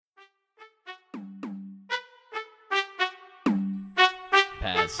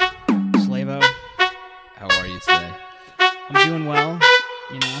Paz. Slavo. How are you today? I'm doing well.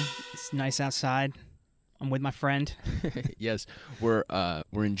 You know, it's nice outside. I'm with my friend. Yes, we're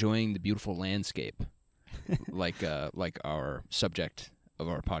enjoying the beautiful landscape, like our subject of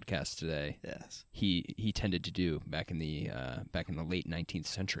our podcast today. Yes. He tended to do back in the late 19th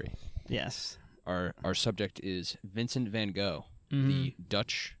century. Yes. Our subject is Vincent van Gogh, Mm-hmm. the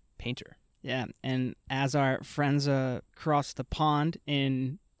Dutch painter. Yeah, and as our friends across the pond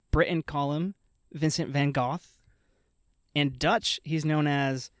in Britain call him, Vincent van Gogh. In Dutch, he's known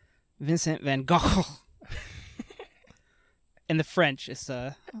as Vincent van Gogh. In the French, it's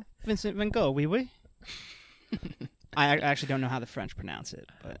Vincent van Gogh, oui, oui. I actually don't know how the French pronounce it,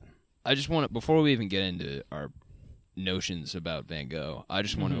 but I just want to, before we even get into our notions about Van Gogh, I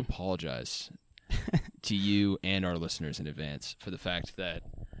just want to apologize to you and our listeners in advance for the fact that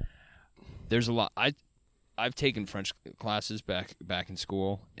there's a lot. I've taken French classes back in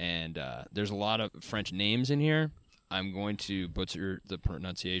school, and there's a lot of French names in here. I'm going to butcher the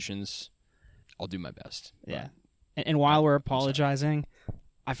pronunciations. I'll do my best. yeah. And while we're apologizing,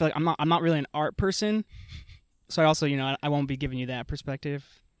 I feel like I'm not really an art person, so I also, I won't be giving you that perspective,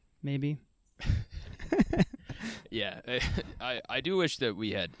 maybe. Yeah, I do wish that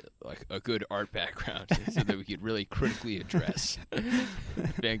we had like a good art background so that we could really critically address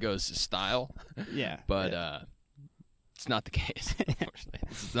Van Gogh's style. Yeah, but it's not the case. Unfortunately,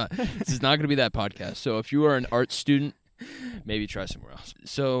 this is not going to be that podcast. So if you are an art student, maybe try somewhere else.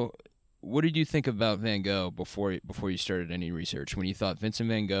 So, what did you think about Van Gogh before you started any research? When you thought Vincent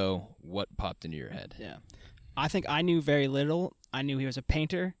van Gogh, what popped into your head? Yeah, I think I knew very little. I knew he was a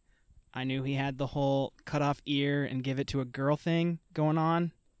painter. I knew he had the whole cut off ear and give it to a girl thing going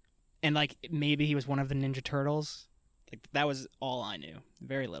on. And like maybe he was one of the Ninja Turtles. Like that was all I knew.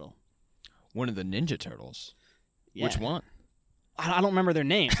 Very little. One of the Ninja Turtles? Yeah. Which one? I don't remember their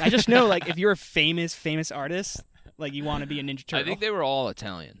names. I just know like if you're a famous artist, like you want to be a Ninja Turtle. I think they were all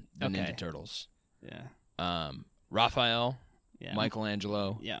Italian, the Okay. Ninja Turtles. Yeah. Raphael, Yeah.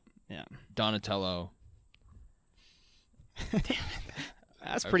 Michelangelo, Yeah. Yeah. Donatello. Damn it.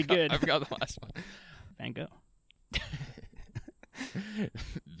 That's pretty good. I forgot the last one. Van Gogh.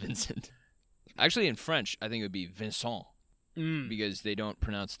 Vincent. Actually, in French, I think it would be Vincent because they don't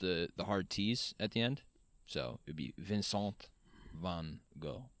pronounce the hard T's at the end. So it would be Vincent van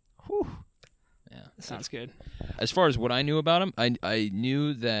Gogh. Whew. Yeah, That sounds good. As far as what I knew about him, I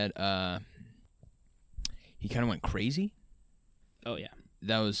knew that he kind of went crazy. Oh yeah.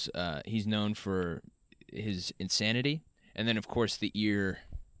 That was he's known for his insanity, and then of course the ear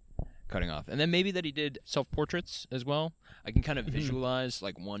cutting off, and then maybe that he did self-portraits as well. I can kind of visualize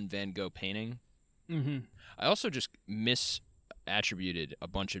like one Van Gogh painting. Mm-hmm. I also just misattributed a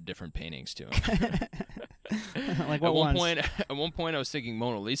bunch of different paintings to him. Like what At one point, I was thinking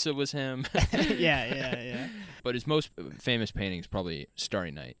Mona Lisa was him. Yeah. But his most famous painting is probably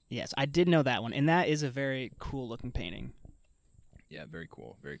Starry Night. Yes, I did know that one, and that is a very cool looking painting. Yeah, very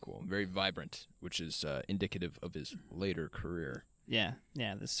cool, very vibrant, which is indicative of his later career. Yeah,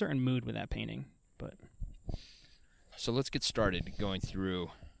 there's a certain mood with that painting, but So let's get started going through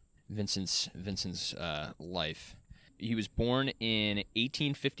Vincent's life. He was born in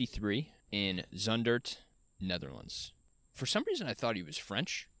 1853 in Zundert, Netherlands. For some reason, I thought he was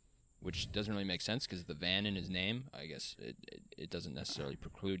French, which doesn't really make sense because of the van in his name. I guess it doesn't necessarily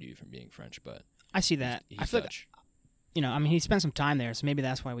preclude you from being French, but I see that. he's I feel Dutch. like, he spent some time there, so maybe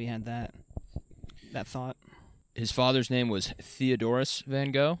that's why we had that thought. His father's name was Theodorus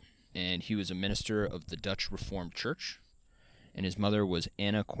van Gogh, and he was a minister of the Dutch Reformed Church. And his mother was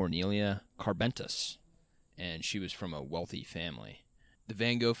Anna Cornelia Carbentus, and she was from a wealthy family. The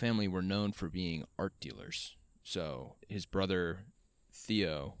Van Gogh family were known for being art dealers. So his brother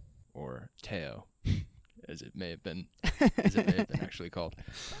Theo, or Theo, as it may have been actually called,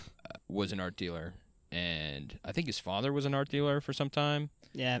 was an art dealer. And I think his father was an art dealer for some time.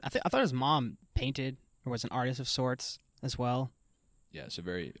 Yeah, I thought his mom painted or was an artist of sorts as well. Yeah, it's a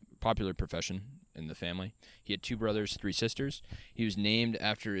very popular profession in the family. He had 2 brothers, 3 sisters. He was named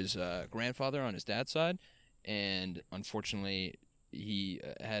after his grandfather on his dad's side, and unfortunately, he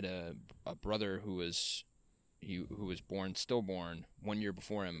had a brother who was stillborn 1 year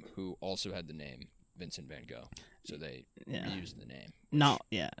before him, who also had the name Vincent van Gogh. So they reused the name. Not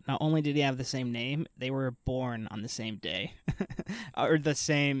only did he have the same name, they were born on the same day, or the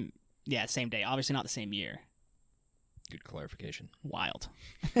same day. Obviously, not the same year. Good clarification. Wild.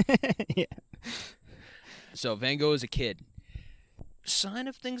 Yeah. So Van Gogh as a kid, sign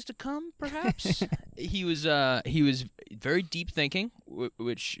of things to come, perhaps. He was very deep thinking,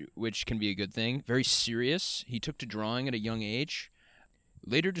 which can be a good thing. Very serious. He took to drawing at a young age.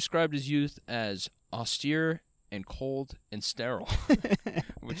 later described his youth as austere and cold and sterile,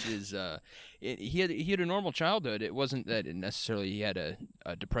 which is he had a normal childhood. It wasn't that necessarily he had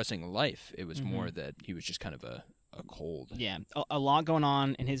a depressing life. It was more that he was just kind of a cold. Yeah, a lot going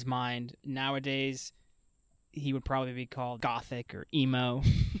on in his mind. Nowadays, he would probably be called gothic or emo.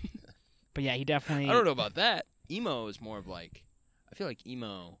 But yeah, he definitely... I don't know about that. Emo is more of like... I feel like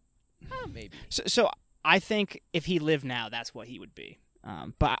emo... maybe. So I think if he lived now, that's what he would be.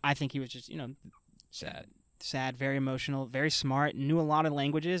 But I think he was just, sad, very emotional, very smart, knew a lot of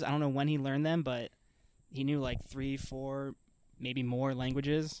languages. I don't know when he learned them, but he knew like 3, 4, maybe more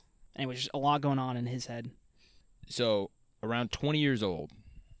languages. And it was just a lot going on in his head. So around 20 years old,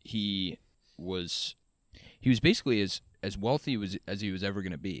 he was basically as wealthy as he was ever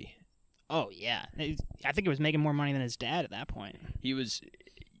going to be. Oh, yeah. I think he was making more money than his dad at that point. He was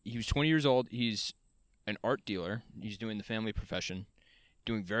 20 years old. He's an art dealer. He's doing the family profession,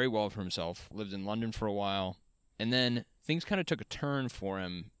 doing very well for himself, lived in London for a while, and then things kind of took a turn for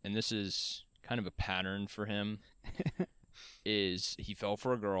him, and this is kind of a pattern for him, is he fell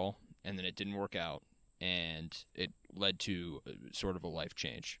for a girl, and then it didn't work out, and it led to sort of a life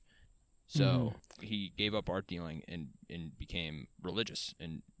change. So he gave up art dealing and became religious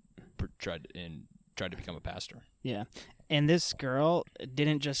and tried to become a pastor. Yeah, and this girl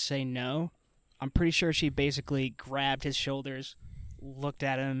didn't just say no. I'm pretty sure she basically grabbed his shoulders, looked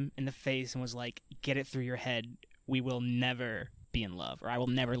at him in the face, and was like, "Get it through your head. We will never be in love, or I will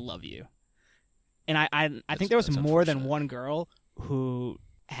never love you." And I think there was more than one girl who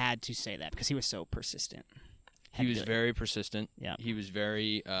had to say that because he was so persistent. He was very persistent. Yeah, he was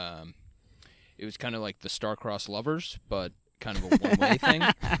very. It was kind of like the star-crossed lovers, but kind of a one-way thing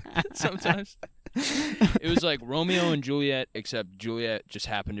sometimes. It was like Romeo and Juliet, except Juliet just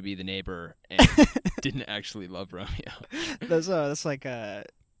happened to be the neighbor and didn't actually love Romeo. That's like a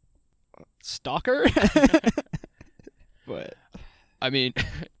stalker. But I mean,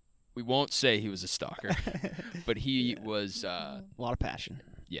 we won't say he was a stalker, but he was a lot of passion.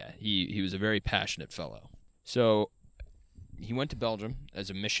 Yeah, he was a very passionate fellow. So he went to Belgium as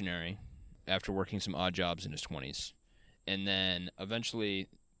a missionary after working some odd jobs in his 20s. And then eventually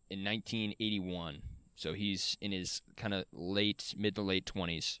in 1981, so he's in his kind of mid to late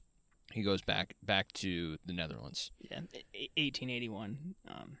 20s, he goes back to the Netherlands. Yeah, 1881.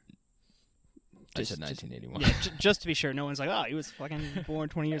 I said 1981. Yeah, just to be sure, no one's like, oh, he was fucking born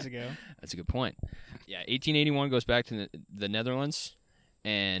 20 years ago. That's a good point. Yeah, 1881 goes back to the Netherlands,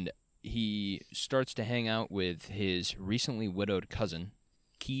 and he starts to hang out with his recently widowed cousin,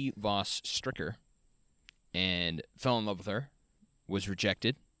 Kie Vos Stricker, and fell in love with her, was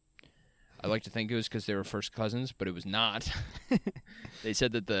rejected. I like to think it was because they were first cousins, but it was not. They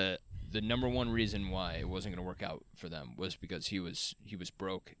said that the number one reason why it wasn't going to work out for them was because he was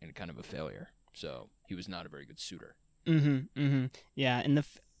broke and kind of a failure. So he was not a very good suitor. Yeah, and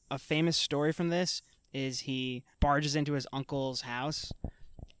a famous story from this is he barges into his uncle's house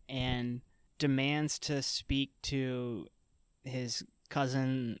and demands to speak to his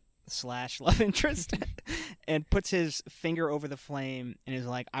cousin / love interest and puts his finger over the flame and is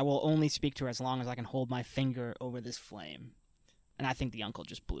like, I will only speak to her as long as I can hold my finger over this flame. And I think the uncle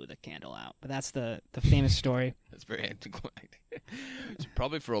just blew the candle out. But that's the famous story. That's very anticlimactic. It's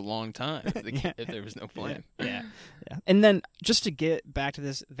probably for a long time if there was no flame. Yeah. And then just to get back to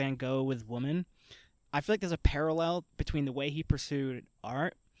this Van Gogh with woman, I feel like there's a parallel between the way he pursued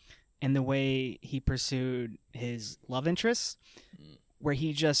art and the way he pursued his love interests, where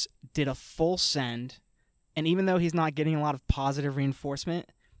he just did a full send. And even though he's not getting a lot of positive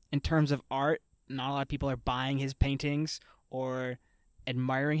reinforcement in terms of art, not a lot of people are buying his paintings or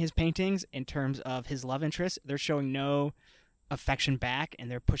admiring his paintings in terms of his love interest. They're showing no affection back and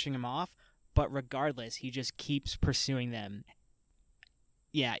they're pushing him off. But regardless, he just keeps pursuing them.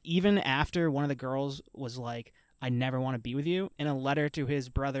 Yeah, even after one of the girls was like, I never want to be with you, in a letter to his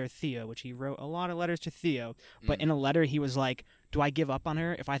brother Theo, which he wrote a lot of letters to Theo, but in a letter he was like, do I give up on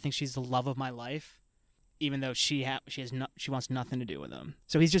her if I think she's the love of my life, even though she wants nothing to do with him?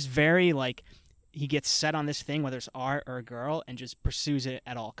 So he's just very like, he gets set on this thing, whether it's art or a girl, and just pursues it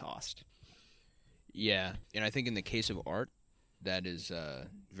at all cost. Yeah, and I think in the case of art, that is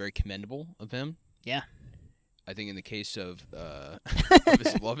very commendable of him. Yeah. I think in the case of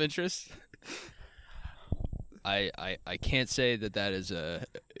his love interest, I can't say that is a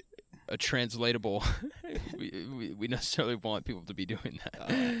translatable. we necessarily want people to be doing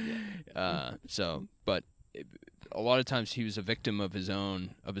that. But a lot of times he was a victim of his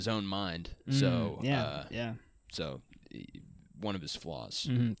own mind. So yeah. So one of his flaws.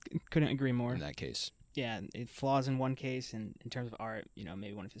 Couldn't agree more in that case. Yeah, flaws in one case, and in terms of art,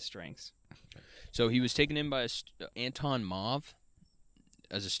 maybe one of his strengths. So he was taken in by Anton Mauve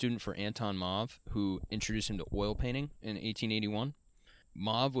as a student for Anton Mauve, who introduced him to oil painting in 1881.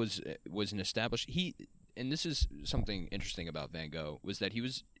 Mauve was an established and this is something interesting about Van Gogh, was that he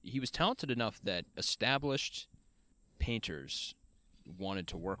was talented enough that established painters wanted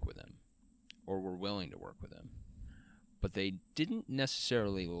to work with him or were willing to work with him, but they didn't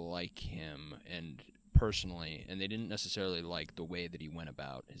necessarily like him personally, and they didn't necessarily like the way that he went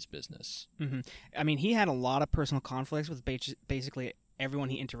about his business. Mm-hmm. I mean, he had a lot of personal conflicts with basically everyone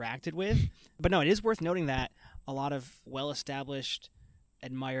he interacted with. But no, it is worth noting that a lot of well-established,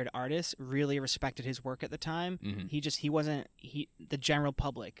 admired artists really respected his work at the time. Mm-hmm. The general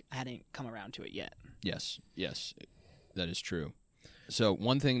public hadn't come around to it yet. Yes, that is true. So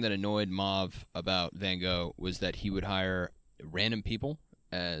one thing that annoyed Mauve about Van Gogh was that he would hire random people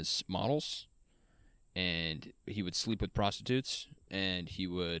as models, and he would sleep with prostitutes, and he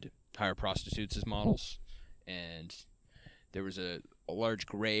would hire prostitutes as models, and there was a large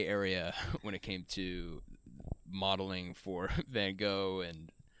gray area when it came to modeling for Van Gogh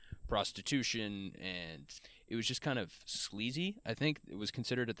and prostitution, and it was just kind of sleazy. I think it was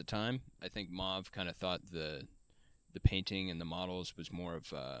considered at the time. I think Mauve kind of thought the painting and the models was more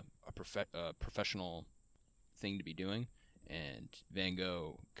of a professional thing to be doing, and Van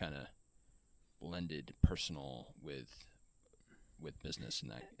Gogh kind of blended personal with business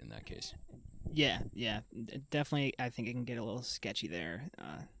in that case. Yeah, definitely. I think it can get a little sketchy there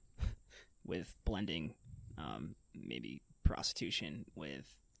with blending maybe prostitution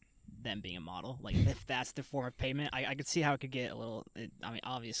with them being a model. Like, if that's the form of payment, I could see how it could get a little.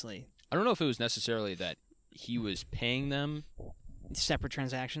 Obviously, I don't know if it was necessarily that he was paying them separate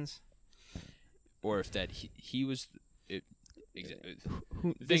transactions, or if that he was. Exactly.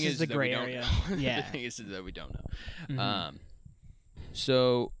 The thing is the gray area. Yeah. The thing is that we don't know. Mm-hmm.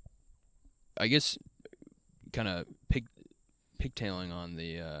 So, I guess, kind of pigtailing on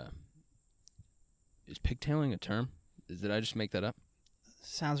the. Is pigtailing a term? Did I just make that up?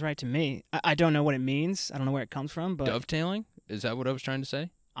 Sounds right to me. I don't know what it means. I don't know where it comes from, but dovetailing? Is that what I was trying to say?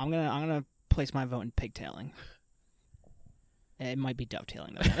 I'm gonna place my vote in pigtailing. It might be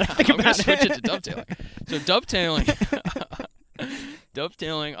dovetailing though. I'm gonna switch it to dovetailing. So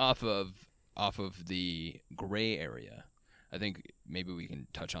dovetailing off of the gray area. I think maybe we can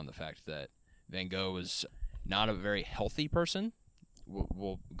touch on the fact that Van Gogh was not a very healthy person.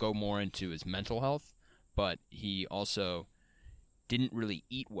 We'll go more into his mental health, but he also didn't really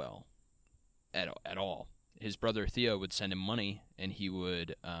eat well at all. His brother Theo would send him money, and he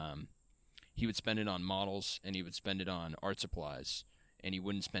would spend it on models, and he would spend it on art supplies, and he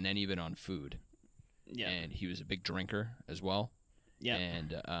wouldn't spend any of it on food. Yeah. And he was a big drinker as well. Yeah.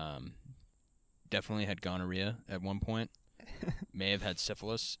 And definitely had gonorrhea at one point. May have had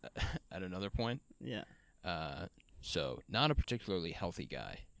syphilis at another point. Yeah. So not a particularly healthy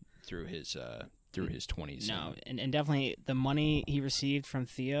guy through his 20s. No, and definitely the money he received from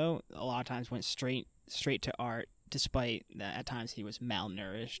Theo a lot of times went straight to art, despite that at times he was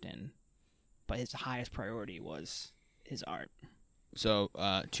malnourished, but his highest priority was his art. So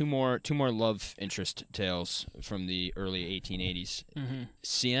two more love interest tales from the early 1880s. Mm-hmm.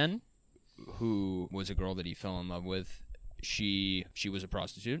 Sienne, who was a girl that he fell in love with, she was a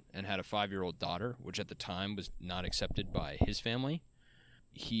prostitute and had a 5-year-old daughter, which at the time was not accepted by his family.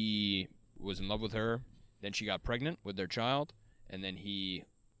 He was in love with her, then she got pregnant with their child, and then he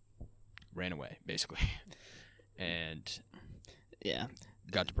ran away, basically. And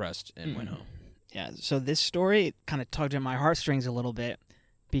got depressed and went home. Yeah, so this story kind of tugged at my heartstrings a little bit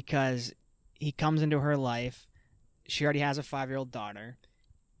because he comes into her life. She already has a 5-year-old daughter.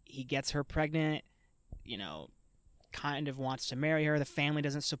 He gets her pregnant, kind of wants to marry her. The family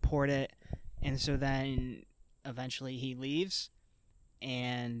doesn't support it. And so then eventually he leaves,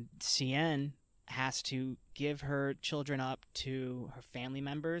 and Sienne has to give her children up to her family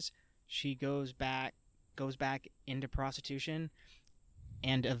members. She goes back into prostitution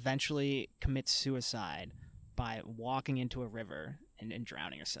and eventually commits suicide by walking into a river and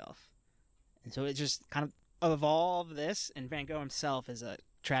drowning herself. And so it just kind of all of this, and Van Gogh himself is a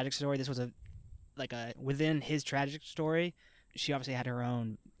tragic story. This was within his tragic story, she obviously had her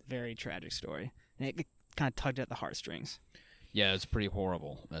own very tragic story, and it kind of tugged at the heartstrings. Yeah, it's pretty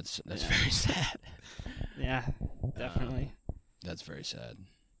horrible. That's very sad. Yeah, definitely. That's very sad.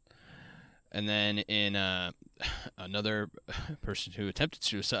 And then in another person who attempted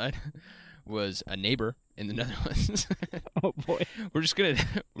suicide was a neighbor in the Netherlands. Oh boy, we're just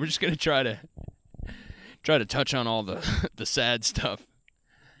gonna try to touch on all the sad stuff.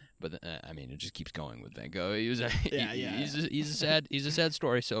 But I mean, it just keeps going with Van Gogh. He was Yeah. he's a sad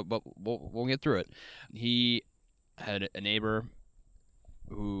story. So, but we'll get through it. He had a neighbor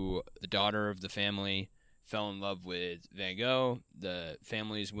who the daughter of the family fell in love with Van Gogh. The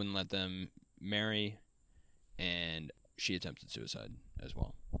families wouldn't let them marry, and she attempted suicide as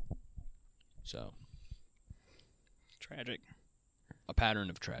well. So, Tragic. a pattern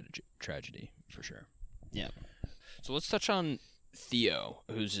of tragedy for sure. Yeah. So let's touch on Theo,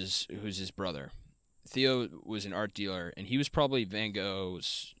 who's his brother. Theo was an art dealer, and he was probably Van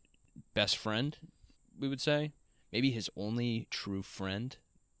Gogh's best friend, we would say. Maybe his only true friend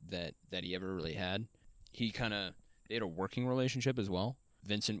that he ever really had. They had a working relationship as well.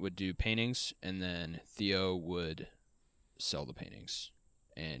 Vincent would do paintings, and then Theo would sell the paintings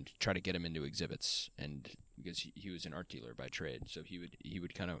and try to get him into exhibits. And because he was an art dealer by trade, so he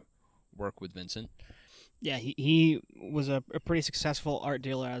would kind of work with Vincent. Yeah, he was a pretty successful art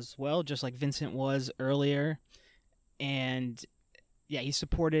dealer as well, just like Vincent was earlier. And yeah, he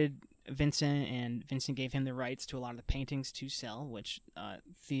supported Vincent, and Vincent gave him the rights to a lot of the paintings to sell, which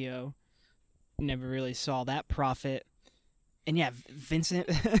Theo never really saw that profit. And yeah, Vincent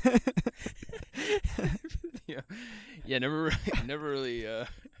never really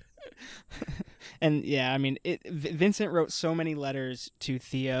and yeah, I mean, Vincent wrote so many letters to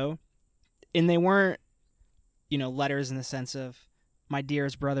Theo, and they weren't, letters in the sense of, my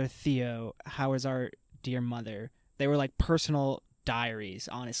dearest brother Theo, how is our dear mother? They were like personal diaries,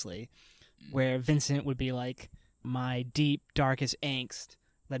 honestly, where Vincent would be like, my deep, darkest angst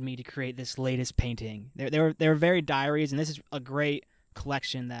led me to create this latest painting. They were very diaries, and this is a great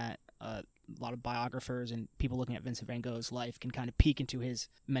collection that a lot of biographers and people looking at Vincent van Gogh's life can kind of peek into his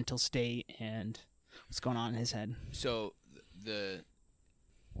mental state and what's going on in his head. So the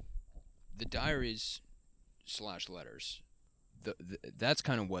diaries / letters, that's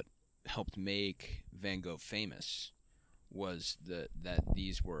kind of what helped make Van Gogh famous, was that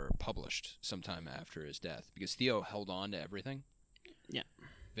these were published sometime after his death, because Theo held on to everything. Yeah.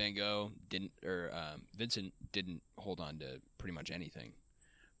 Van Gogh didn't, or Vincent didn't hold on to pretty much anything,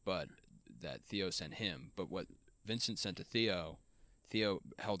 but that Theo sent him. But what Vincent sent to Theo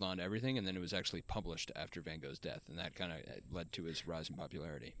held on to everything, and then it was actually published after Van Gogh's death, and that kind of led to his rise in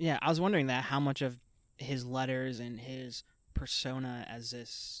popularity. Yeah, I was wondering that, how much of his letters and his persona as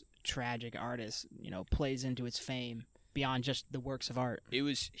this tragic artist, plays into his fame beyond just the works of art. It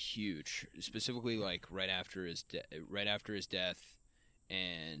was huge, specifically like right after his death,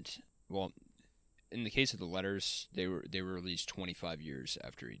 and well, in the case of the letters, they were released 25 years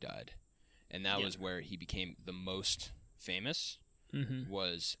after he died, and that was where he became the most famous. Mm-hmm.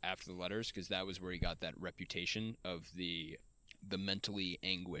 Was after the letters, because that was where he got that reputation of the mentally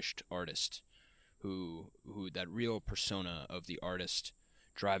anguished artist, who that real persona of the artist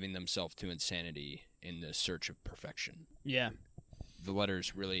driving themselves to insanity in the search of perfection. Yeah. The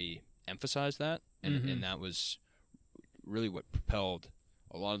letters really emphasized that, and that was really what propelled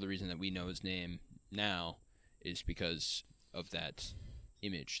a lot of the reason that we know his name now, is because of that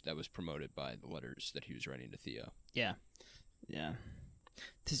image that was promoted by the letters that he was writing to Theo. Yeah. Yeah.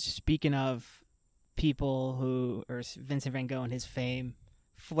 Speaking of people or Vincent van Gogh and his fame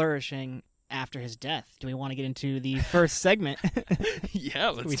flourishing after his death, do we want to get into the first segment?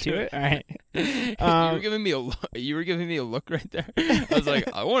 Yeah, let's we do it. All right. You were giving me a look right there. I was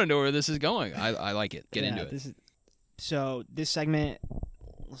like, I want to know where this is going. I like it. Get into it. So this segment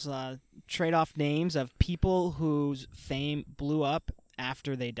was trade off names of people whose fame blew up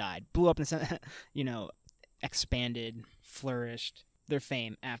after they died. Blew up in the sense, expanded, flourished, their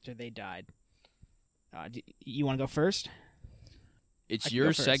fame after they died. You want to go first? It's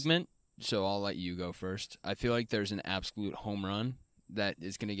your segment, so I'll let you go first. I feel like there's an absolute home run that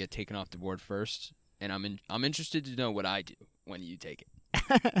is going to get taken off the board first, and I'm interested to know what I do when you take it.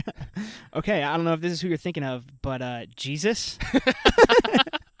 Okay, I don't know if this is who you're thinking of, but Jesus.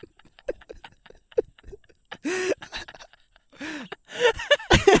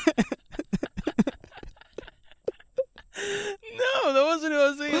 No, that wasn't who I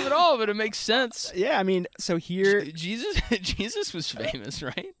was thinking of at all, but it makes sense. Yeah, I mean, so here... Jesus was famous,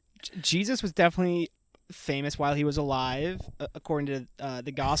 right? Jesus was definitely famous while he was alive, according to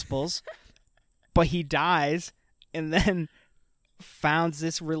the Gospels. But he dies and then founds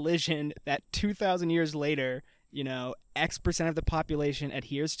this religion that 2,000 years later, X% of the population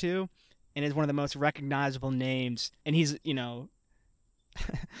adheres to, and is one of the most recognizable names. And he's,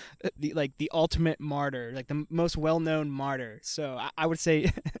 the ultimate martyr, like the most well-known martyr. So I would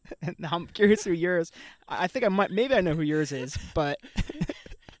say, I'm curious who yours. I think maybe I know who yours is, but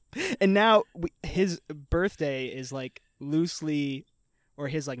and now his birthday is like loosely, or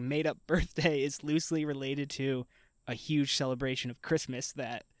his like made up birthday is loosely related to a huge celebration of Christmas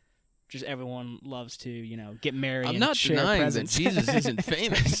that just everyone loves to, get married I'm and not share denying presents. that Jesus isn't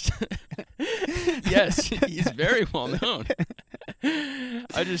famous. Yes, he's very well known.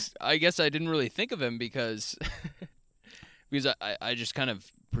 I guess I didn't really think of him because I just kind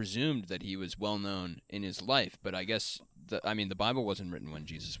of presumed that he was well known in his life, but I guess the Bible wasn't written when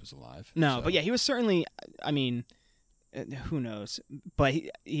Jesus was alive. No, so. but yeah, he was certainly. I mean, who knows? But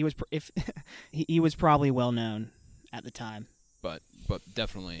he was he was probably well known at the time. But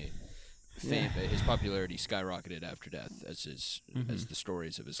definitely, his popularity skyrocketed after death as as the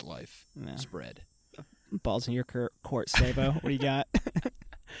stories of his life spread. Balls in your court, Sabo. What do you got?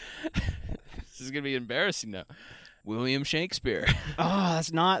 This is gonna be embarrassing now. William Shakespeare. Oh,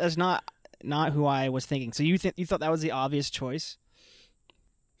 that's not who I was thinking. So you thought that was the obvious choice?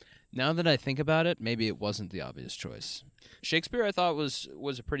 Now that I think about it, maybe it wasn't the obvious choice. Shakespeare, I thought, was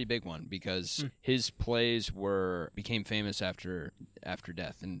a pretty big one because his plays became famous after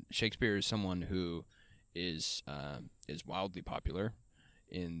death, and Shakespeare is someone who is wildly popular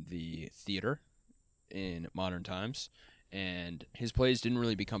in the theater in modern times, and his plays didn't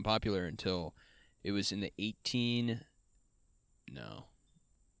really become popular until it was in the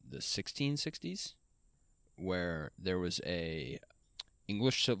 1660s, where there was a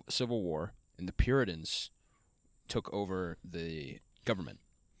English Civil War, and the Puritans took over the government.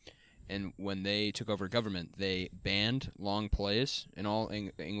 And when they took over government, they banned long plays, and all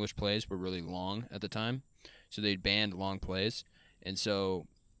English plays were really long at the time. So they banned long plays, and so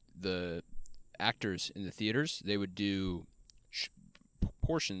the actors in the theaters, they would do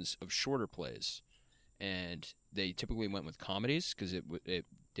portions of shorter plays, and they typically went with comedies because it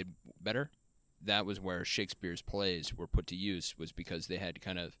did better. That was where Shakespeare's plays were put to use, was because they had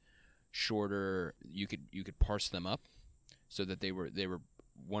kind of shorter. You could parse them up, so that they were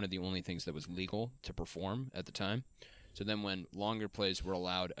one of the only things that was legal to perform at the time. So then, when longer plays were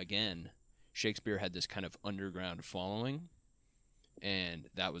allowed again, Shakespeare had this kind of underground following, and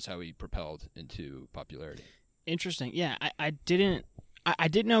that was how he propelled into popularity. Interesting. Yeah, I didn't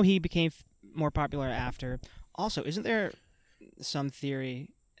know he became more popular after. Also, isn't there some theory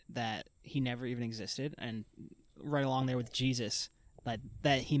that he never even existed, and right along there with Jesus,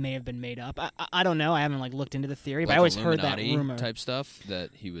 that he may have been made up? I don't know. I haven't looked into the theory, but I always heard that rumor type stuff that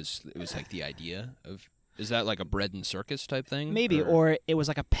it was like the idea of. Is that like a bread and circus type thing? Maybe, or it was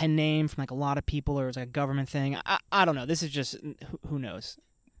like a pen name from a lot of people, or it was like a government thing. I don't know. This is just who knows.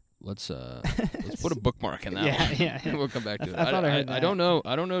 Let's put a bookmark in that one. Yeah. We'll come back to it. I thought I heard that. I don't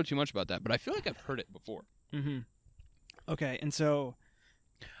know too much about that, but I feel like I've heard it before. Mm-hmm. Okay, and so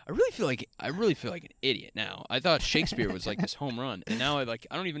I really feel like an idiot now. I thought Shakespeare was like this home run, and now I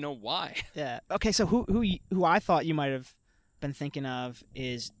don't even know why. Yeah. Okay, so who I thought you might have been thinking of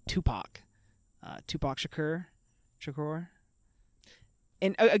is Tupac. Tupac Shakur.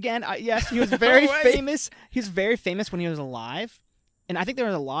 And again, yes, he was very famous. He was very famous when he was alive. And I think there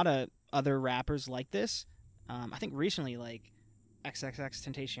was a lot of other rappers like this. I think recently, like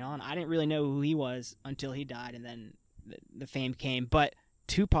XXXTentacion, I didn't really know who he was until he died, and then the fame came. But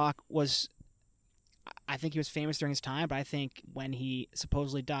Tupac I think he was famous during his time, but I think when he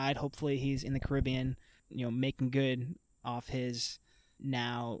supposedly died, hopefully he's in the Caribbean, making good off his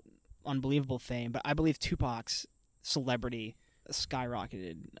now unbelievable fame. But I believe Tupac's celebrity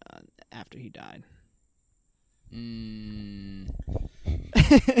skyrocketed after he died.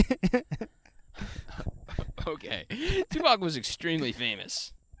 Okay. Tupac was extremely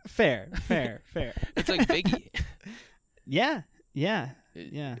famous. Fair. It's like Biggie. Yeah.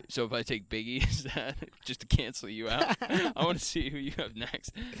 So if I take Biggie, is that just to cancel you out? I want to see who you have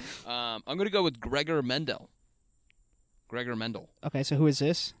next. I'm going to go with Gregor Mendel. Okay, so who is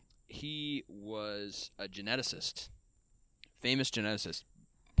this? He was a geneticist, famous geneticist,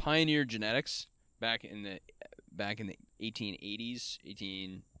 pioneered genetics back in the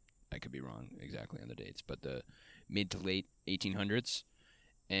 1880s. I could be wrong exactly on the dates, but the mid to late 1800s,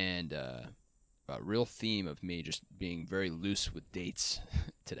 and a real theme of me just being very loose with dates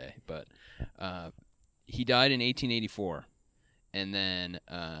today. But he died in 1884, and then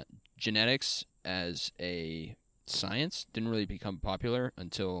genetics as a science didn't really become popular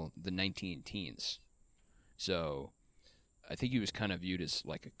until the 19-teens. So I think he was kind of viewed as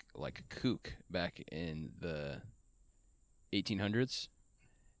like a kook back in the 1800s.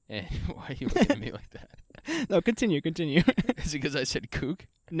 And why are you looking at me like that? No, continue. Is it because I said kook?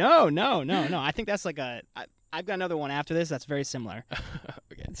 No. I think that's I've got another one after this that's very similar.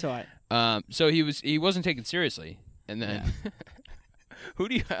 Okay. So he wasn't taken seriously, and then who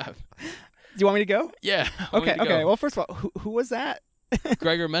do you have? Do you want me to go? Yeah. Okay. Well, first of all, who was that?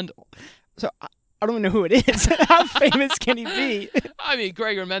 Gregor Mendel. So I don't even know who it is. How famous can he be? I mean,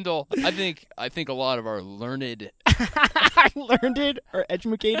 Gregor Mendel. I think a lot of our learned Or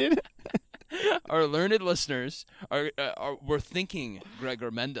educated? our learned listeners were thinking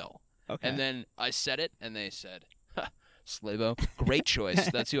Gregor Mendel. Okay. And then I said it, and they said, Slavo, great choice.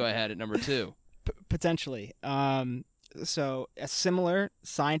 That's who I had at number 2. Potentially. So a similar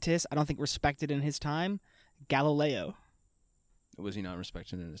scientist, I don't think respected in his time, Galileo. Was he not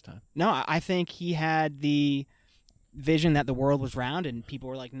respected in his time? No, I think he had the vision that the world was round, and people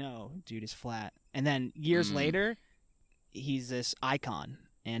were like, no, dude is flat. And then years later, he's this icon.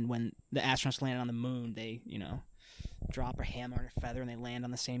 And when the astronauts landed on the moon, they, drop a hammer and a feather, and they land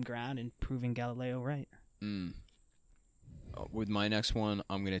on the same ground, and proving Galileo right. With my next one,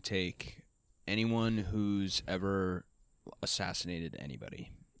 I'm going to take anyone who's ever assassinated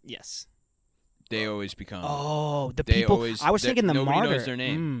anybody. Yes. They always become... Oh, the they people... Always, I was thinking the nobody martyr. knows their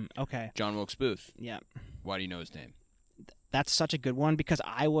name. Okay. John Wilkes Booth. Yeah. Why do you know his name? That's such a good one because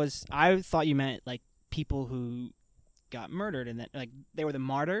I thought you meant like people who got murdered and that like they were the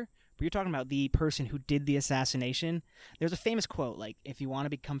martyr, but you're talking about the person who did the assassination. There's a famous quote like, if you want to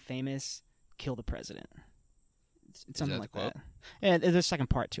become famous, kill the president. It's something like that. Yeah, there's a second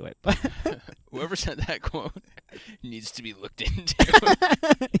part to it. But whoever said that quote needs to be looked into.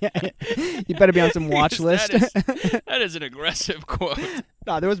 Yeah. You better be on some watch list. That is an aggressive quote.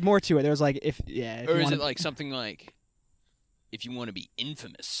 No, there was more to it. There was like, or is it like something like, if you want to be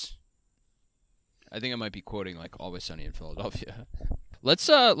infamous? I think I might be quoting like Always Sunny in Philadelphia. Let's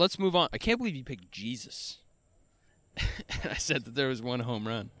move on. I can't believe you picked Jesus. I said that there was one home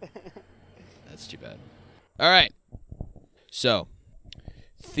run. That's too bad. All right. So,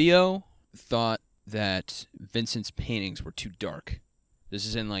 Theo thought that Vincent's paintings were too dark. This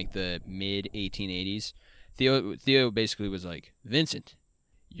is in like the mid 1880s. Theo basically was like, Vincent,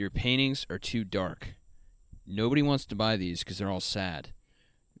 your paintings are too dark. Nobody wants to buy these because they're all sad.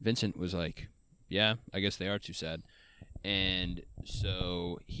 Vincent was like, yeah, I guess they are too sad. And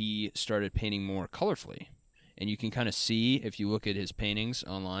so he started painting more colorfully. And you can kind of see, if you look at his paintings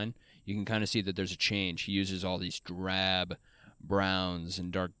online, you can kind of see that there's a change. He uses all these drab browns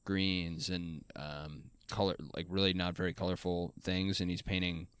and dark greens and color, like really not very colorful things. And he's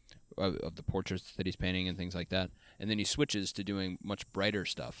painting of the portraits that he's painting and things like that. And then he switches to doing much brighter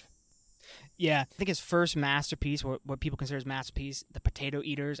stuff. Yeah, I think his first masterpiece, what people consider his masterpiece, The Potato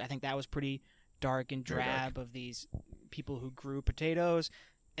Eaters, I think that was pretty dark and drab of these people who grew potatoes.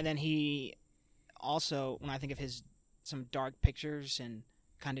 And then he also, when I think of some dark pictures and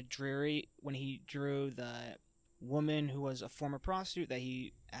kind of dreary, when he drew the woman who was a former prostitute that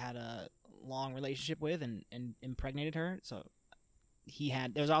he had a long relationship with and impregnated her. So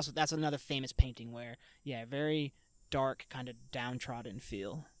that's another famous painting where, yeah, very dark, kind of downtrodden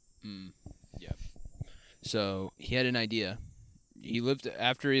feel. Yeah. So he had an idea.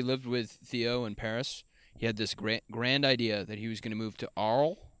 After he lived with Theo in Paris, he had this grand idea that he was going to move to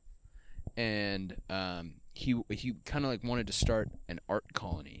Arles, and he kind of like wanted to start an art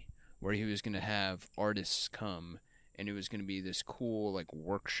colony where he was going to have artists come, and it was going to be this cool like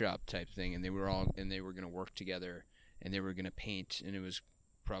workshop type thing, and they were going to work together, and they were going to paint, and it was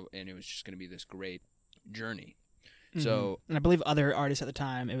just going to be this great journey. Mm-hmm. So, and I believe other artists at the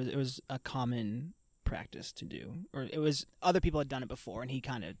time, it was a common practice to do, or it was other people had done it before, and he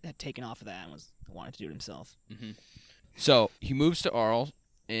kind of had taken off of that and wanted to do it himself. Mm-hmm. So he moves to Arles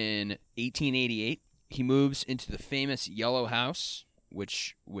in 1888. He moves into the famous Yellow House,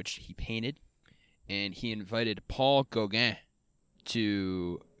 which he painted, and he invited Paul Gauguin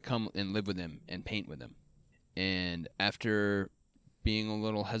to come and live with him and paint with him. And after being a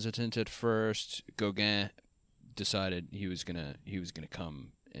little hesitant at first, Gauguin decided he was gonna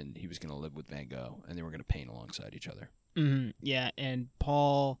come and he was gonna live with Van Gogh, and they were gonna paint alongside each other. Mm-hmm. Yeah, and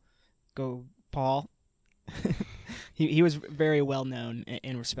Paul, he was very well known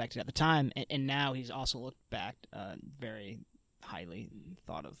and respected at the time, and now he's also looked back very highly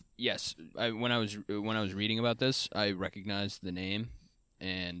thought of. Yes, when I was reading about this, I recognized the name,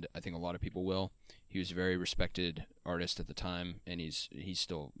 and I think a lot of people will. He was a very respected artist at the time, and he's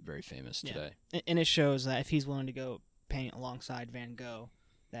still very famous today. And it shows that if he's willing to go paint alongside Van Gogh,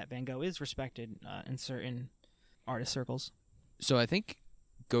 that Van Gogh is respected in certain artist circles. So I think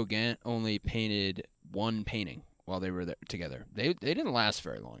Gauguin only painted one painting while they were there together. They didn't last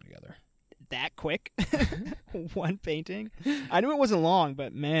very long together. That quick? One painting? I knew it wasn't long,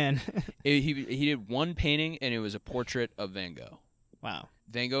 but man. He did one painting, and it was a portrait of Van Gogh. Wow.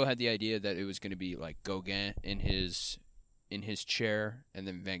 Van Gogh had the idea that it was going to be like Gauguin in his chair, and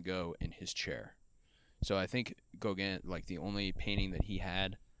then Van Gogh in his chair. So I think Gauguin, like the only painting that he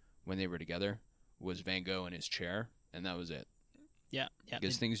had when they were together was Van Gogh in his chair, and that was it. Yeah.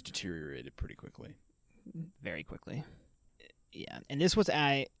 Because things deteriorated pretty quickly. Very quickly. Yeah, and this was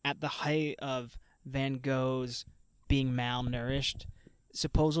at the height of Van Gogh's being malnourished.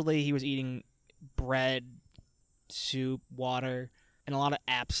 Supposedly, he was eating bread, soup, water, and a lot of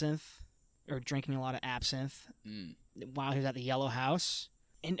absinthe, or drinking a lot of absinthe while he was at the Yellow House.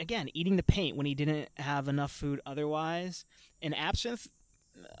 And again, eating the paint when he didn't have enough food otherwise. And absinthe,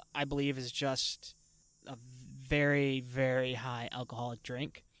 I believe, is just a very, very high alcoholic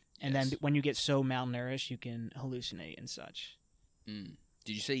drink. And then when you get so malnourished, you can hallucinate and such.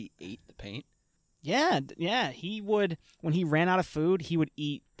 Did you say he ate the paint? Yeah. He would, when he ran out of food, he would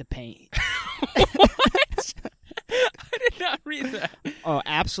eat the paint. What? I did not read that. Oh,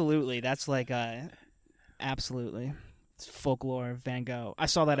 absolutely. That's like absolutely. It's folklore of Van Gogh. I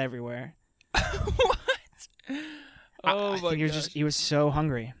saw that everywhere. What? Oh I think he was so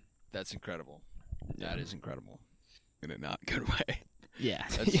hungry. That's incredible. That is incredible. In a not good way. Yeah.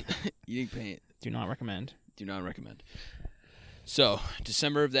 That's eating paint. Do not recommend. Do not recommend. So,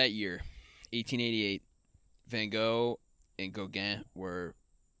 December of that year, 1888, Van Gogh and Gauguin were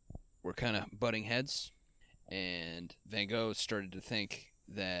kind of butting heads, and Van Gogh started to think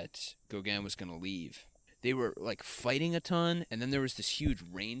that Gauguin was going to leave. They were like fighting a ton, and then there was this huge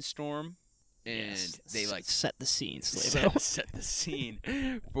rainstorm, and they like set the scene, Slavo. set the scene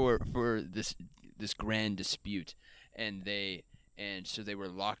for this grand dispute, and so they were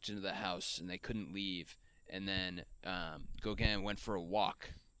locked into the house and they couldn't leave. And then Gauguin went for a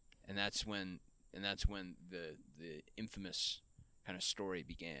walk, and that's when the infamous kind of story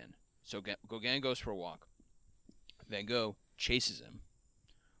began. So Gauguin goes for a walk. Van Gogh chases him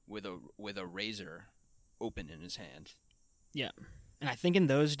with a razor open in his hand. Yeah, and I think in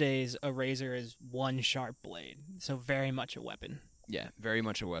those days a razor is one sharp blade, so very much a weapon. Yeah, very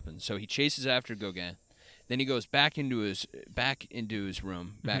much a weapon. So he chases after Gauguin. Then he goes back into his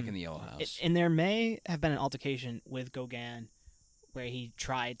room, back in the Yellow House. And there may have been an altercation with Gauguin where he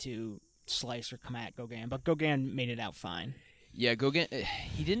tried to slice or come at Gauguin, but Gauguin made it out fine. Yeah, Gauguin,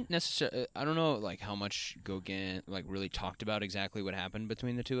 he didn't necessarily... I don't know like how much Gauguin like really talked about exactly what happened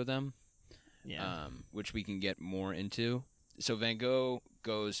between the two of them, which we can get more into. So Van Gogh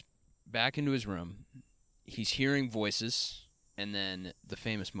goes back into his room. He's hearing voices, and then the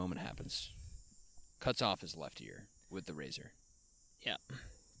famous moment happens. Cuts off his left ear with the razor. Yeah.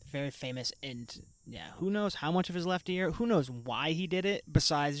 Very famous. And, who knows how much of his left ear? Who knows why he did it,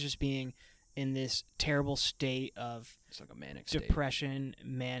 besides just being in this terrible state of... It's like a manic depression,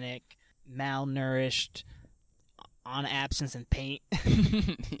 manic, malnourished, on absence and paint.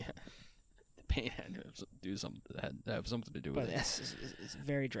 Yeah. The paint had to do something. Had to have something to do with it. But it's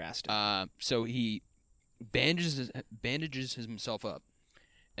very drastic. So he bandages himself up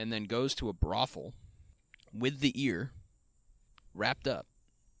and then goes to a brothel with the ear wrapped up,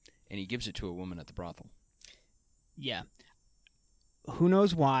 and he gives it to a woman at the brothel. Yeah. Who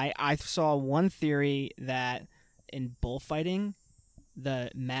knows why? I saw one theory that in bullfighting, the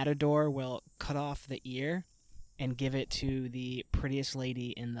matador will cut off the ear and give it to the prettiest lady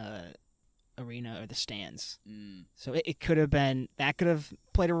in the arena or the stands. So it could have been, that could have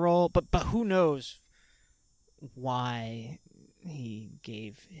played a role, but who knows why he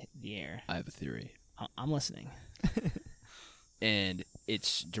gave the ear. I have a theory. I'm listening. And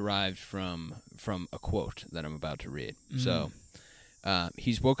it's derived from a quote that I'm about to read. So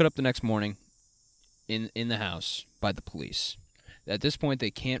he's woken up the next morning in the house by the police. At this point,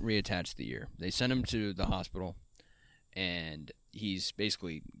 they can't reattach the ear. They send him to the hospital, and he's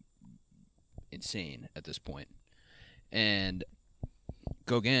basically insane at this point. And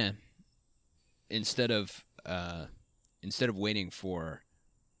Gauguin, instead of waiting for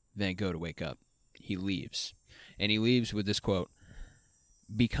Van Gogh to wake up, he leaves. And he leaves with this quote: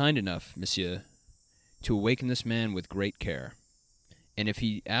 "Be kind enough, monsieur, to awaken this man with great care. And if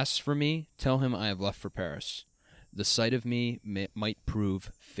he asks for me, tell him I have left for Paris. The sight of me might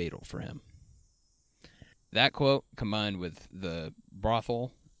prove fatal for him." That quote, combined with the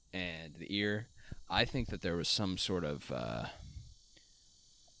brothel and the ear, I think that there was some sort of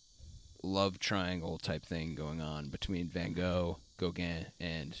love triangle type thing going on between Van Gogh, Gauguin,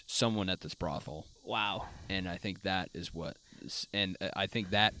 and someone at this brothel. Wow. And I think that is what... And I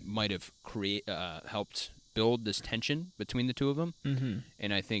think that might have helped build this tension between the two of them. Mm-hmm.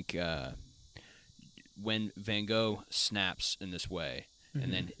 And I think when Van Gogh snaps in this way,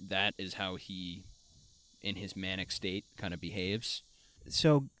 and then that is how he, in his manic state, kind of behaves.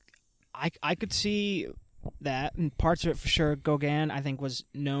 So I could see that, and parts of it for sure. Gauguin, I think, was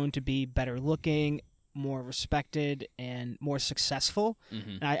known to be better looking, more respected and more successful.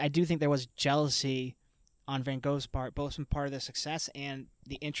 Mm-hmm. And I do think there was jealousy on Van Gogh's part, both from part of the success and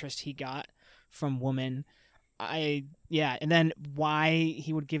the interest he got from women. And then why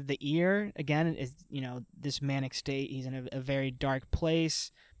he would give the ear again is, this manic state. He's in a very dark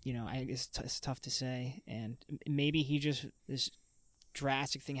place. It's tough to say, and maybe this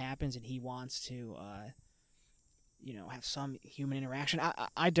drastic thing happens and he wants to, have some human interaction.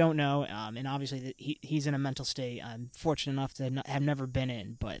 I don't know, and obviously he's in a mental state I'm fortunate enough to have never been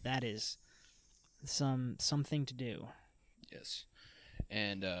in, but that is something to do. Yes,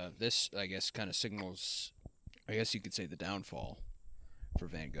 and this, I guess, kind of signals, I guess you could say, the downfall for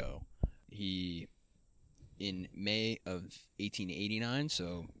Van Gogh. He, in May of 1889,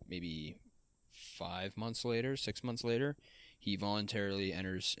 so maybe 6 months later, he voluntarily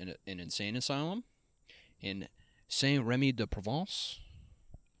enters an insane asylum in Saint-Rémy-de-Provence,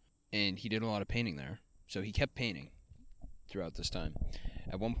 and he did a lot of painting there. So he kept painting throughout this time.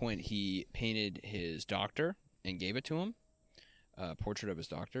 At one point, he painted his doctor and gave it to him, a portrait of his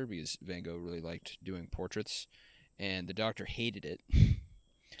doctor, because Van Gogh really liked doing portraits, and the doctor hated it.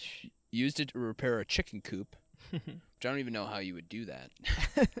 Used it to repair a chicken coop, which I don't even know how you would do that,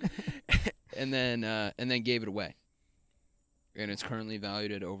 and then gave it away. And it's currently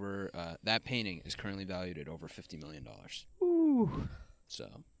valued at over that painting is currently valued at over $50 million. Ooh. So,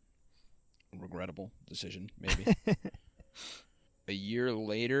 regrettable decision, maybe. A year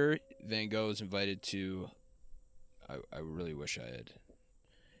later, Van Gogh is invited to. I really wish I had.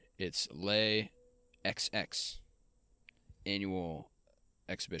 It's Les XX annual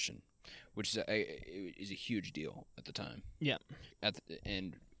exhibition, which is a huge deal at the time. Yeah. At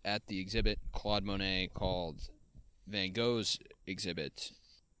the exhibit, Claude Monet called Van Gogh's exhibit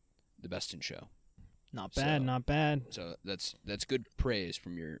the best in show. Not bad. So that's good praise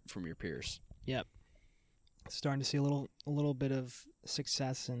from your peers. Yep. Starting to see a little bit of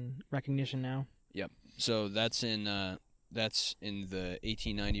success and recognition now. Yep. So that's in the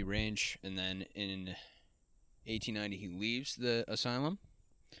 1890 range, and then in 1890 he leaves the asylum,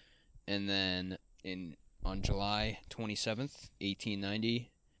 and then on July 27th,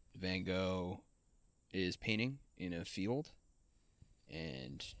 1890, Van Gogh is painting in a field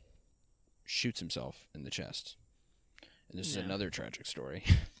and shoots himself in the chest. And this is another tragic story.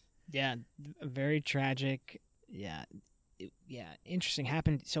 Yeah, very tragic. Yeah. Interesting.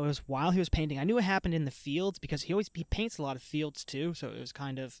 Happened. So it was while he was painting. I knew it happened in the fields because he paints a lot of fields too. So it was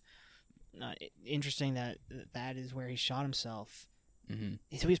kind of interesting that is where he shot himself.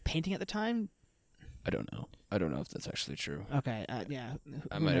 Mm-hmm. So he was painting at the time? I don't know if that's actually true. Okay, yeah.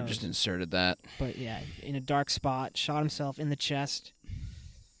 I might have just inserted that. But yeah, in a dark spot, shot himself in the chest.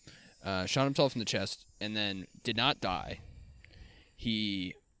 Shot himself in the chest and then did not die.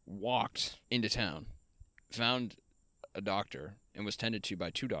 He walked into town, found a doctor, and was tended to by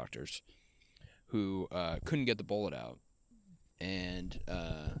two doctors who couldn't get the bullet out. And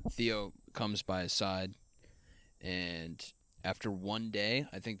Theo comes by his side, and after one day,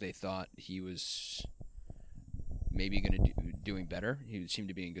 I think they thought he was maybe going to doing better. He seemed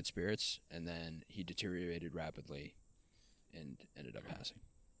to be in good spirits, and then he deteriorated rapidly and ended up passing.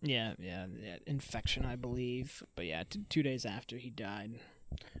 Yeah, infection, I believe. But yeah, 2 days after he died.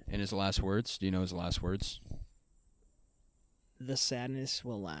 And his last words? Do you know his last words? The sadness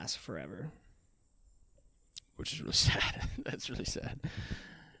will last forever. Which is really sad. That's really sad.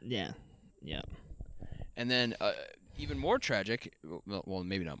 Yeah. And then even more tragic, well,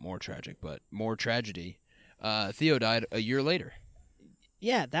 maybe not more tragic, but more tragedy, Theo died a year later.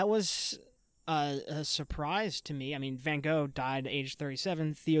 Yeah, that was a surprise to me. I mean, Van Gogh died at age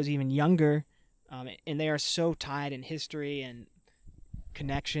 37. Theo's even younger, and they are so tied in history and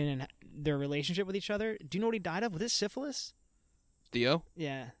connection and their relationship with each other. Do you know what he died of? Was it syphilis? Theo?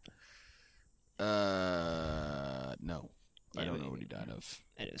 Yeah. No. I don't know what he died of.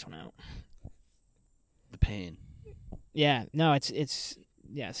 Edit this one out. The pain. Yeah, no, it's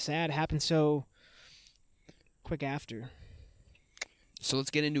sad. Happened so quick after. So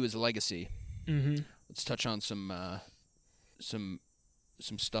let's get into his legacy. Mm-hmm. Let's touch on some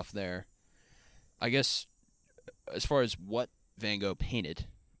stuff there. I guess as far as what Van Gogh painted,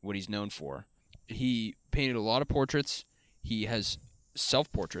 what he's known for, he painted a lot of portraits. He has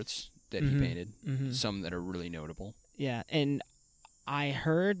self-portraits that he painted, some that are really notable. Yeah, and I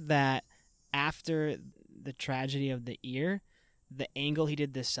heard that after the tragedy of the ear, the angle he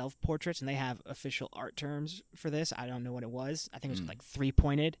did the self-portraits, and they have official art terms for this. I don't know what it was. I think it was like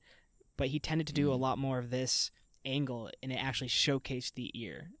three-pointed, but he tended to do a lot more of this angle, and it actually showcased the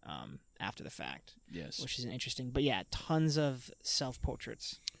ear after the fact. Yes. Which is interesting. But yeah, tons of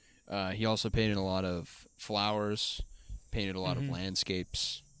self-portraits. He also painted a lot of flowers, painted a lot of Mhm.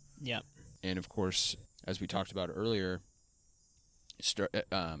 landscapes, Yep. and of course, as we talked about earlier,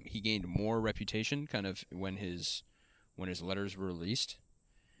 he gained more reputation kind of when his letters were released.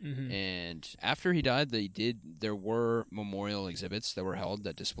 Mm-hmm. And after he died, there were memorial exhibits that were held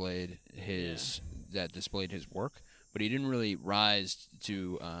that displayed his work, but he didn't really rise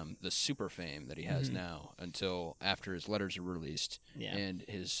to the super fame that he has Mhm. now until after his letters were released Yeah. and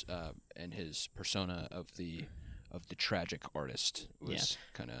his persona of the tragic artist was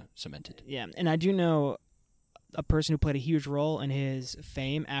kind of cemented. Yeah, and I do know a person who played a huge role in his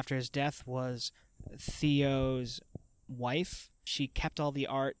fame after his death was Theo's wife. She kept all the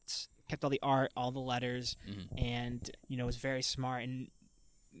art, all the letters, Mhm. and was very smart and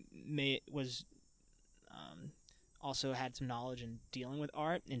was also had some knowledge in dealing with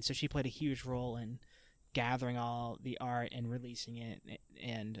art, and so she played a huge role in gathering all the art and releasing it,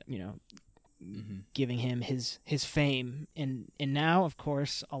 and Mhm. giving him his fame. And now, of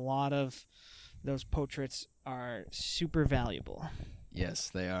course, a lot of those portraits are super valuable. Yes,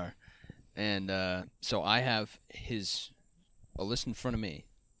 they are. And so I have a list in front of me.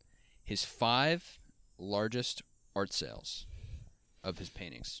 His 5 largest art sales of his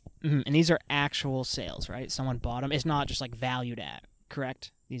paintings. Mm-hmm. And these are actual sales, right? Someone bought them. It's not just like valued at,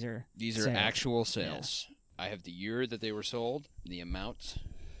 correct? These are These are sales. actual sales. I have the year that they were sold, the amount,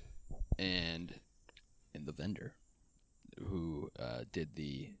 and the vendor who did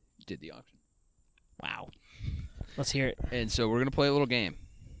the auction. Wow. Let's hear it. And so we're going to play a little game.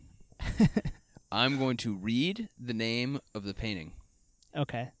 I'm going to read the name of the painting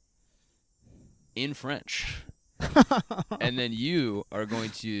Okay. in French. And then you are going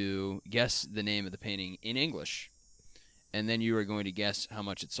to guess the name of the painting in English. And then you are going to guess how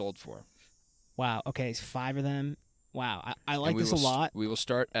much it sold for. Wow. Okay, so 5 of them. Wow. I like And we this a will lot. We will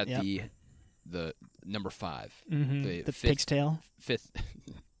start at Yep. the number 5. Mm-hmm. The pig's tail. Fifth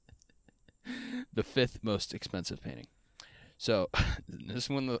the 5th most expensive painting. So this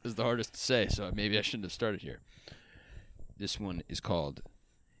one is the hardest to say, so maybe I shouldn't have started here. This one is called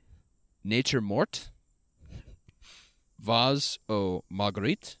Nature Morte, Vase aux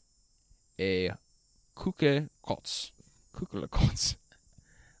Marguerites, et Kugelkotz. Kugelkotz.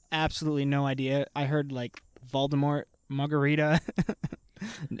 Absolutely no idea. I heard like Voldemort, Margarita.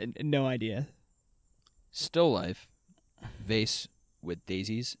 No idea. Still life, vase with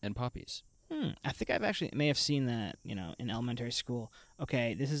daisies and poppies. I think may have seen that, in elementary school.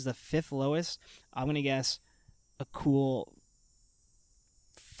 Okay, this is the 5th lowest. I'm going to guess a cool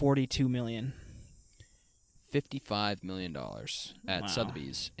 42 million. $55 million at Wow.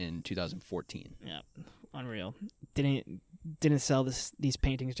 Sotheby's in 2014. Yeah, unreal. Didn't sell these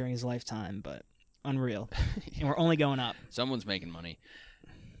paintings during his lifetime, but unreal. And we're only going up. Someone's making money.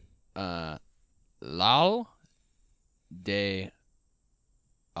 L'Al de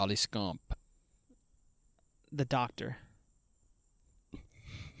Aliscamp. The Doctor.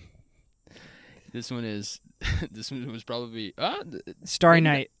 This one was probably Starry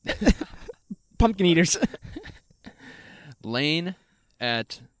Night. Pumpkin Eaters. Lane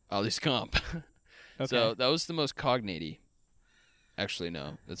at Aliscamp. Okay. So that was the most cognate-y. Actually,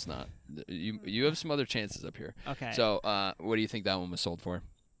 no, that's not. You have some other chances up here. Okay. So what do you think that one was sold for?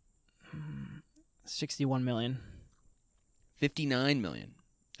 61 million. $59 million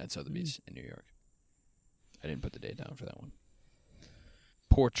at Sotheby's in New York. I didn't put the date down for that one.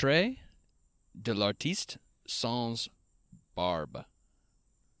 Portrait de l'artiste sans barbe.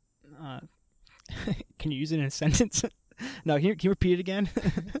 Can you use it in a sentence? No, can you repeat it again?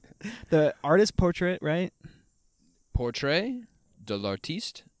 The artist portrait, right? Portrait de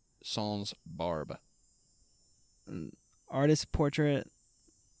l'artiste sans barbe. Artist portrait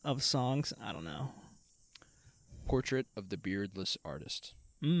of songs. I don't know. Portrait of the beardless artist.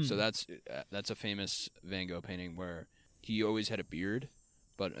 Mm. So that's a famous Van Gogh painting where he always had a beard,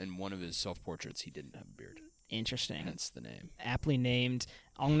 but in one of his self-portraits he didn't have a beard. Interesting. Hence the name. Aptly named.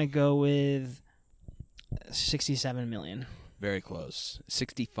 I'm going to go with 67 million. Very close.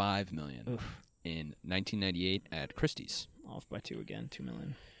 $65 million Oof. in 1998 at Christie's. Off by 2 again. 2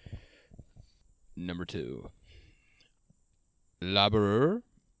 million. Number 2. Laboureur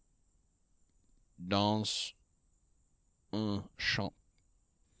dans un champ.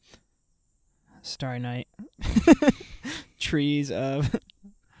 Starry Night. Trees of...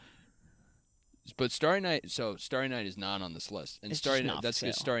 But Starry Night is not on this list. And It's Starry just Night, not that's for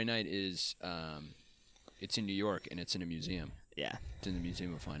because sale. Starry Night is it's in New York and it's in a museum. Yeah. It's in the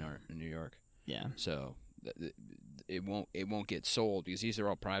Museum of Fine Art in New York. Yeah. So it won't get sold because these are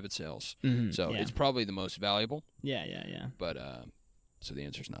all private sales. Mm-hmm. So yeah. it's probably the most valuable. Yeah. But so the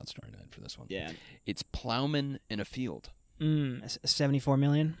answer's not Starry Night for this one. Yeah. It's Plowman in a Field. 74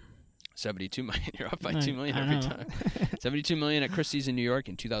 million. 72 million. You're up by I- 2 million I every know. time. 72 million at Christie's in New York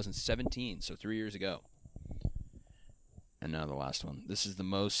in 2017, so 3 years ago. And now the last one. This is the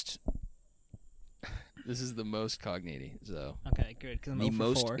most cognati. So Okay, good. Because I'm the 0 for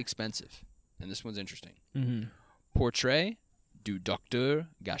most 4. expensive. And this one's interesting. Mm-hmm. Portrait du Docteur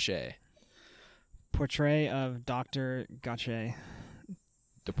Gachet. Portrait of Dr. Gachet.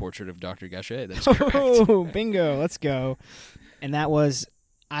 The portrait of Dr. Gachet. That's correct. Oh, bingo. Let's go. And that was,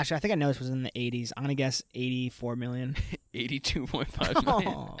 actually, I think I know this was in the 80s. I'm going to guess 84 million. 82.5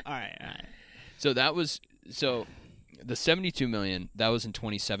 million. All right. So the 72 million, that was in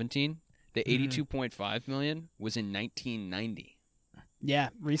 2017. The 82.5 million was in 1990. Yeah,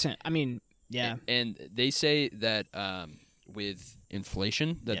 recent. I mean, yeah. And they say that with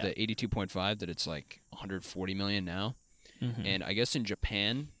inflation, that Yeah. the 82.5, that it's like 140 million now. Mhm. And I guess in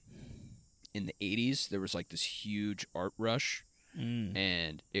Japan, in the 80s, there was like this huge art rush,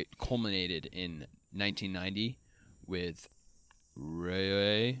 and it culminated in 1990 with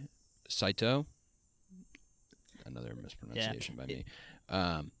Rei Saito, another mispronunciation by me,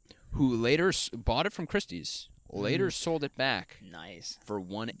 who later bought it from Christie's, later sold it back Nice. for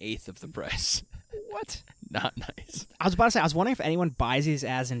 1/8 of the price. What? Not nice. I was about to say, I was wondering if anyone buys these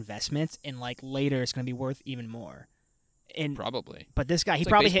as investments and like later it's going to be worth even more. And Probably. but this guy, he It's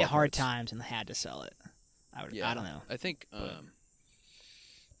like probably hit baseball hard cards. times and had to sell it. I don't know. I think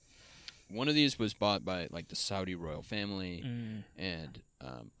one of these was bought by like the Saudi royal family, and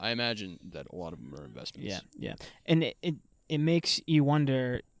I imagine that a lot of them are investments. Yeah. And it makes you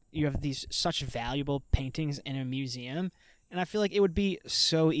wonder. You have these such valuable paintings in a museum, and I feel like it would be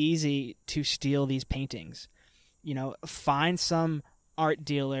so easy to steal these paintings. You know, find some art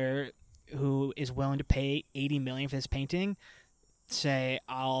dealer who is willing to pay 80 million for this painting. Say,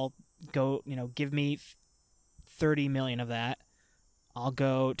 I'll go. Give me 30 million of that. I'll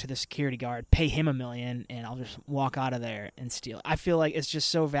go to the security guard, pay him $1 million, and I'll just walk out of there and steal it. I feel like it's just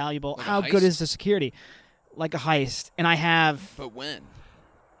so valuable. Like a How good heist? is the security? Like a heist. And I have... But when?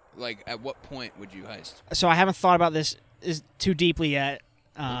 Like, at what point would you heist? So I haven't thought about this too deeply yet.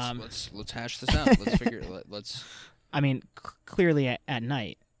 Let's hash this out. Let's figure. Let's. I mean, clearly at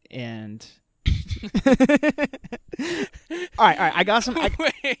night. And... All right. I got some...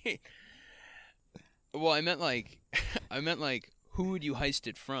 Wait. Well, I meant like, who would you heist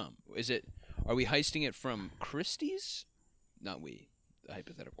it from? Are we heisting it from Christie's? Not we, the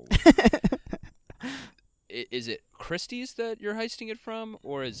hypothetical. Is it Christie's that you're heisting it from,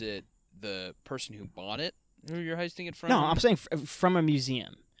 or is it the person who bought it who you're heisting it from? No, I'm saying from a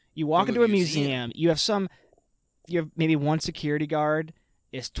museum. You walk From a into a museum. museum. You have maybe one security guard.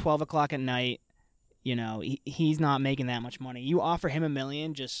 It's 12 o'clock at night. He's not making that much money. You offer him $1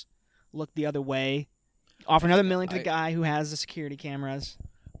 million, just look the other way. Offer another $1 million to the guy who has the security cameras.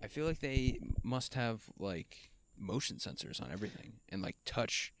 I feel like they must have like motion sensors on everything and like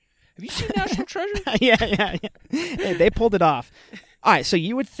touch. Have you seen National Treasure? Yeah. Hey, they pulled it off. All right, so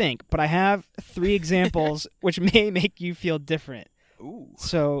you would think, but I have 3 examples which may make you feel different. Ooh.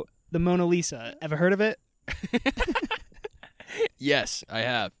 So the Mona Lisa, ever heard of it? Yes, I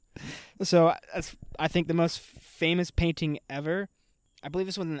have. So I think the most famous painting ever. I believe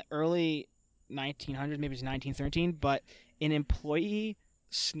this was in the early 1900s, maybe it was 1913, but an employee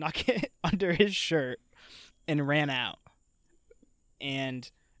snuck it under his shirt and ran out. And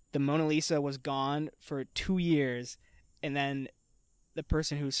the Mona Lisa was gone for 2 years, and then the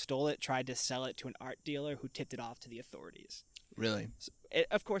person who stole it tried to sell it to an art dealer who tipped it off to the authorities. Really?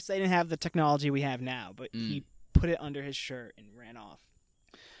 Of course, they didn't have the technology we have now, but he put it under his shirt and ran off.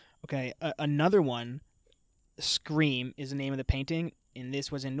 Okay, another one, Scream, is the name of the painting, and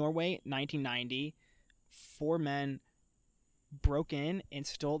this was in Norway, 1990. 4 men broke in and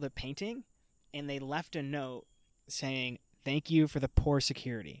stole the painting, and they left a note saying, "Thank you for the poor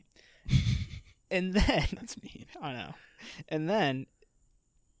security." And then... That's mean. I know. And then,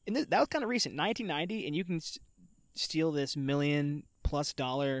 that was kind of recent, 1990, and you can steal this $1 million+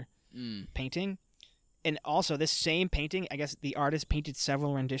 painting. And also, this same painting, I guess the artist painted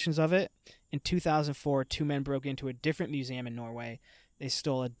several renditions of it. In 2004, 2 men broke into a different museum in Norway. They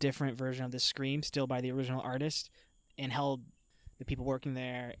stole a different version of the Scream, still by the original artist, and held the people working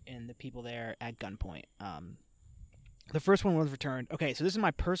there and the people there at gunpoint. The first one was returned. Okay, so this is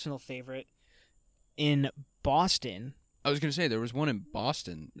my personal favorite. In Boston... I was going to say, there was one in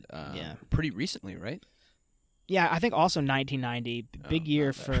Boston pretty recently, right? Yeah, I think also 1990. Big year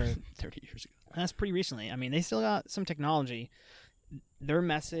not for... that. 30 years ago. That's pretty recently. I mean, they still got some technology. Their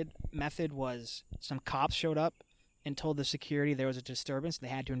method was some cops showed up and told the security there was a disturbance. They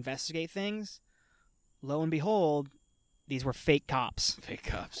had to investigate things. Lo and behold, these were fake cops. Fake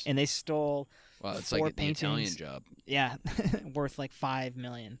cops. And they stole Wow, it's 4 like the paintings. Italian job. Yeah, worth like $5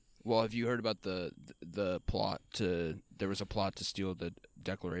 million. Well, have you heard about the plot to? There was a plot to steal the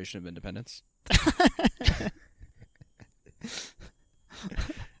Declaration of Independence.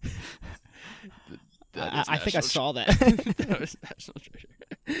 I think I saw that. That was national treasure.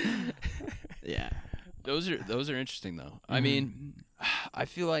 Yeah. Those are interesting though. I mean, I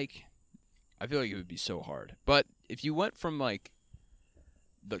feel like it would be so hard. But if you went from like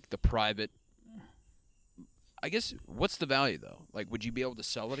the private, I guess, what's the value though? Like, would you be able to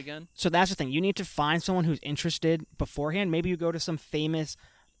sell it again? So that's the thing. You need to find someone who's interested beforehand. Maybe you go to some famous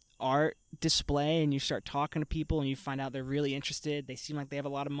art display and you start talking to people and you find out they're really interested. They seem like they have a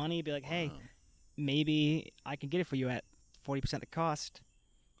lot of money. Be like, hey, maybe I can get it for you at 40% the cost.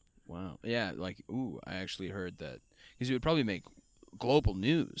 Wow. Yeah. Like, ooh, I actually heard that because it would probably make global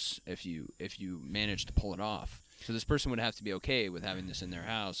news if you managed to pull it off. So this person would have to be okay with having this in their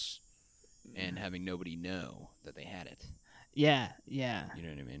house and having nobody know that they had it. Yeah, yeah. You know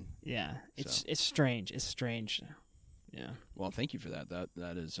what I mean? Yeah. It's strange. It's strange. Yeah. Well, thank you for that.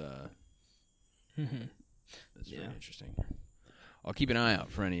 That is that's very interesting. I'll keep an eye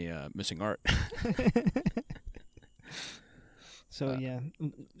out for any missing art. So yeah,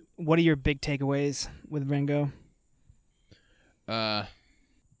 what are your big takeaways with Van Gogh?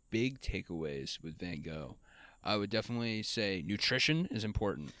 Big takeaways with Van Gogh. I would definitely say nutrition is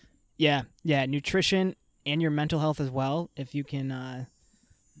important. Yeah, nutrition and your mental health as well. If you can,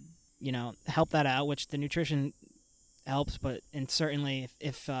 help that out, which the nutrition helps, and certainly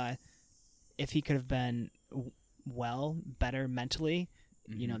if he could have been better mentally,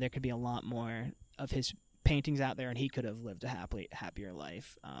 there could be a lot more of his paintings out there, and he could have lived a happier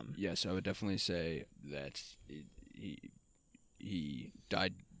life. Yes, I would definitely say that he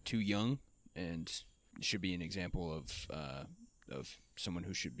died too young, and should be an example of someone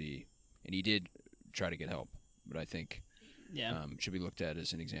who should be, and he did try to get help, but I think should be looked at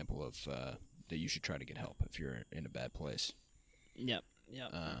as an example of that you should try to get help if you're in a bad place. Yep.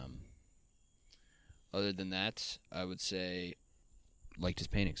 Other than that, I would say liked his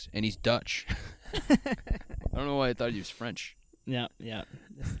paintings, and he's Dutch. I don't know why I thought he was French. Yeah.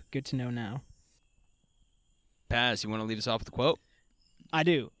 It's good to know now. Paz, you want to lead us off with a quote? I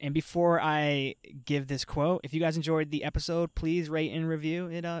do. And before I give this quote, if you guys enjoyed the episode, please rate and review.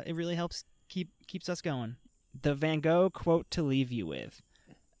 It really helps keeps us going. The Van Gogh quote to leave you with: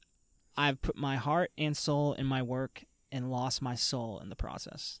 I've put my heart and soul in my work and lost my soul in the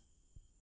process.